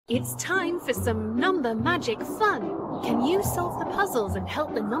It's time for some number magic fun. Can you solve the puzzles and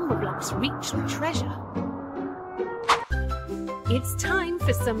help the number blocks reach the treasure? It's time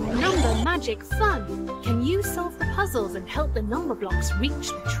for some number magic fun. Can you solve the puzzles and help the number blocks reach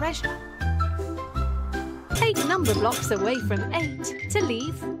the treasure? Take number blocks away from 8 to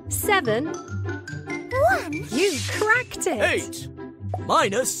leave 7. 1. You cracked it! 8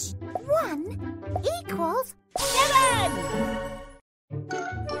 minus 1 equals 7.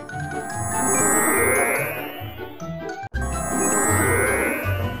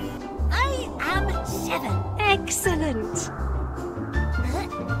 I am 7. Excellent!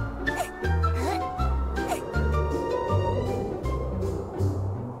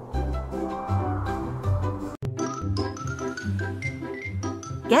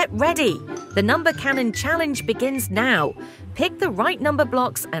 Get ready! The Number Cannon Challenge begins now. Pick the right number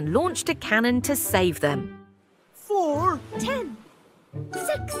blocks and launch the cannon to save them. 4 10.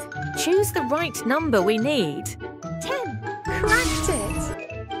 6. Choose the right number we need. 10. Cracked it!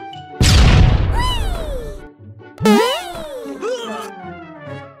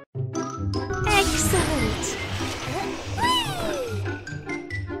 Excellent!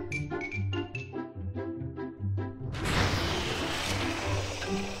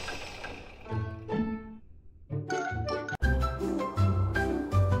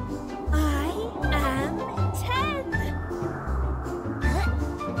 I am 10.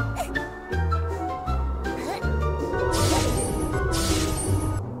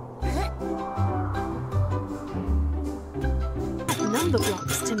 Number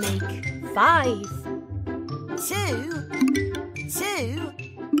blocks to make 5. 2. 2.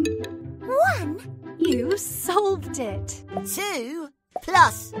 1. You solved it! 2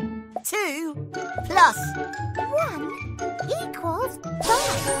 plus 2 plus 1 equals 5.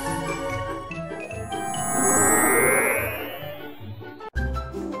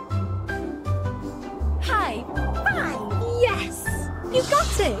 High 5! Yes! You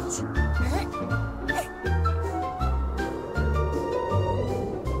got it!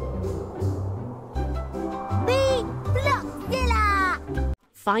 Big Blockzilla!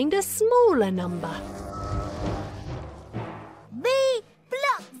 Find a smaller number. Big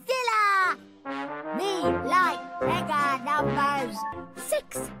Blockzilla! Me like bigger numbers.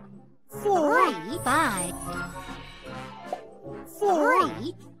 6. 4 3. 5. 4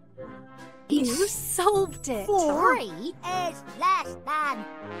 3. You solved it! 4 3 is less than.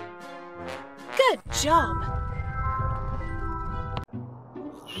 Good job!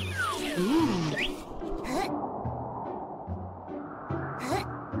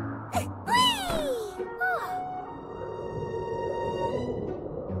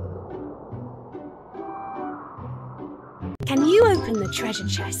 Can you open the treasure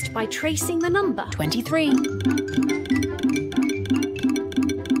chest by tracing the number? 23.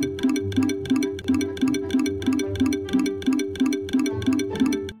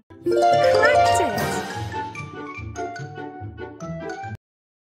 Cracked it!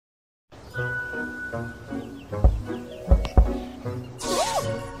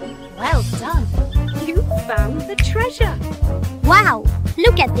 Well done! You found the treasure! Wow,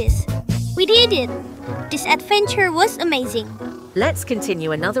 look at this. We did it. This adventure was amazing. Let's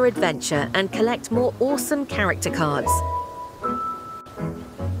continue another adventure and collect more awesome character cards.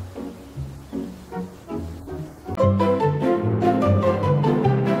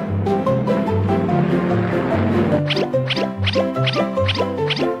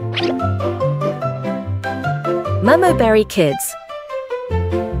 Momoberry Kids.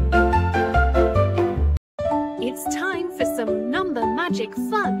 It's time for some number magic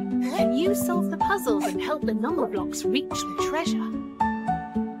fun. Can you solve the puzzles and help the number blocks reach the treasure?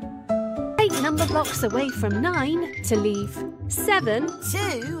 Take number blocks away from 9 to leave 7.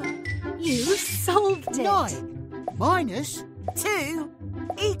 2. You solved it! 9 minus 2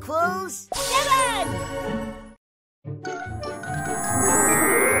 equals 7.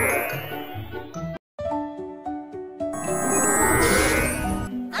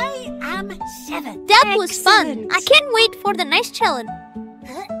 I am 7. That was fun. Excellent. I can't wait for the next challenge.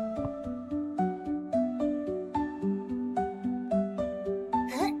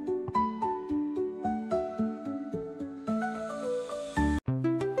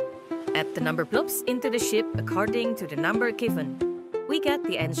 Add the number blocks into the ship according to the number given. We get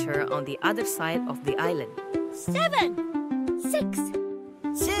the answer on the other side of the island. 7. 6.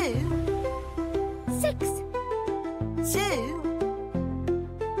 2. 6. 2.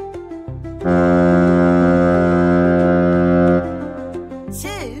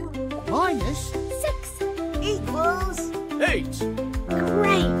 2 minus 6 equals 8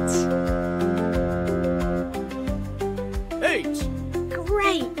 Great! 8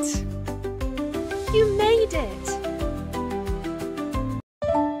 Great! it! You made it!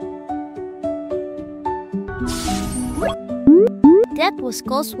 That was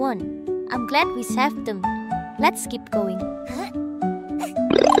close one. I'm glad we saved them. Let's keep going.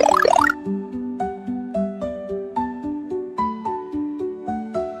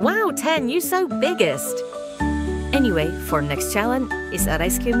 Wow, 10, you so biggest! Anyway, for next challenge is a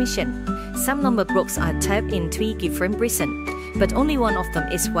rescue mission. Some number blocks are trapped in 3 different prisons, but only one of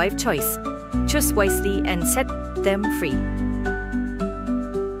them is wife choice. Choose wisely and set them free.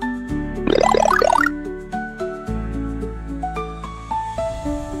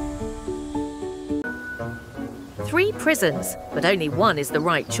 Three prisons, but only one is the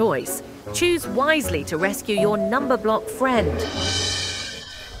right choice. Choose wisely to rescue your Numberblock friend.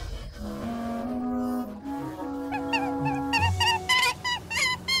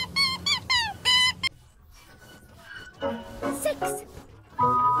 6.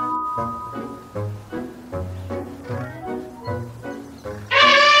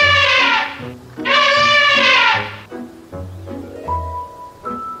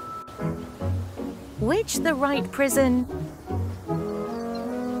 Which the right prison?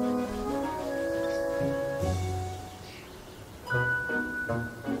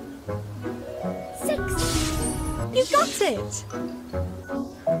 You got it!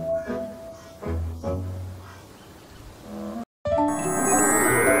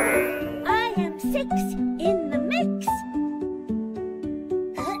 I am 6 in the mix.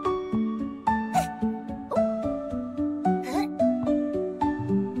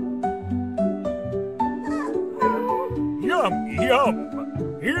 Yum, yum!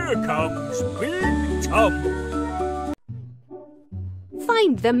 Here comes Big Tum!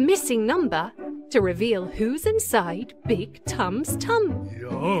 Find the missing number to reveal who's inside Big Tum's tum.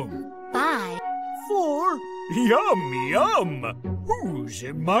 Yum! 5. 4. Yum, yum! Who's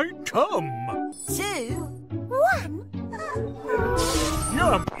in my tum? 2. 1.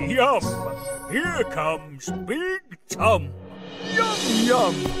 Yum, yum! Here comes Big Tum! Yum,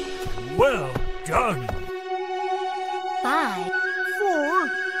 yum! Well done! 5. 4.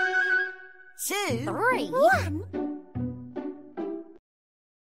 2. 3. 1.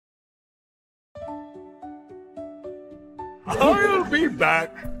 I'll be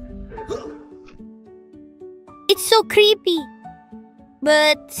back! It's so creepy.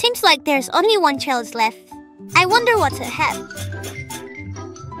 But seems like there's only one challenge left. I wonder what's ahead.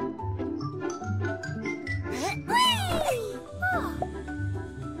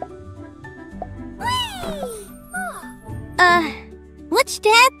 What's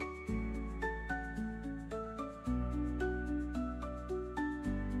that?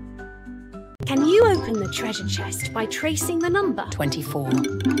 Can you open the treasure chest by tracing the number? 24.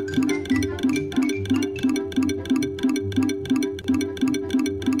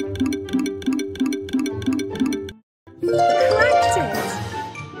 Cracked it!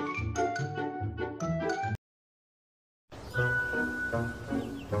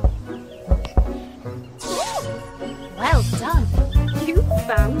 Well done! You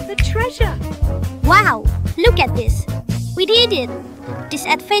found the treasure! Wow, look at this. We did it. This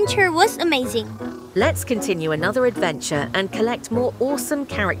adventure was amazing. Let's continue another adventure and collect more awesome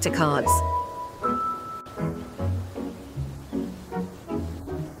character cards.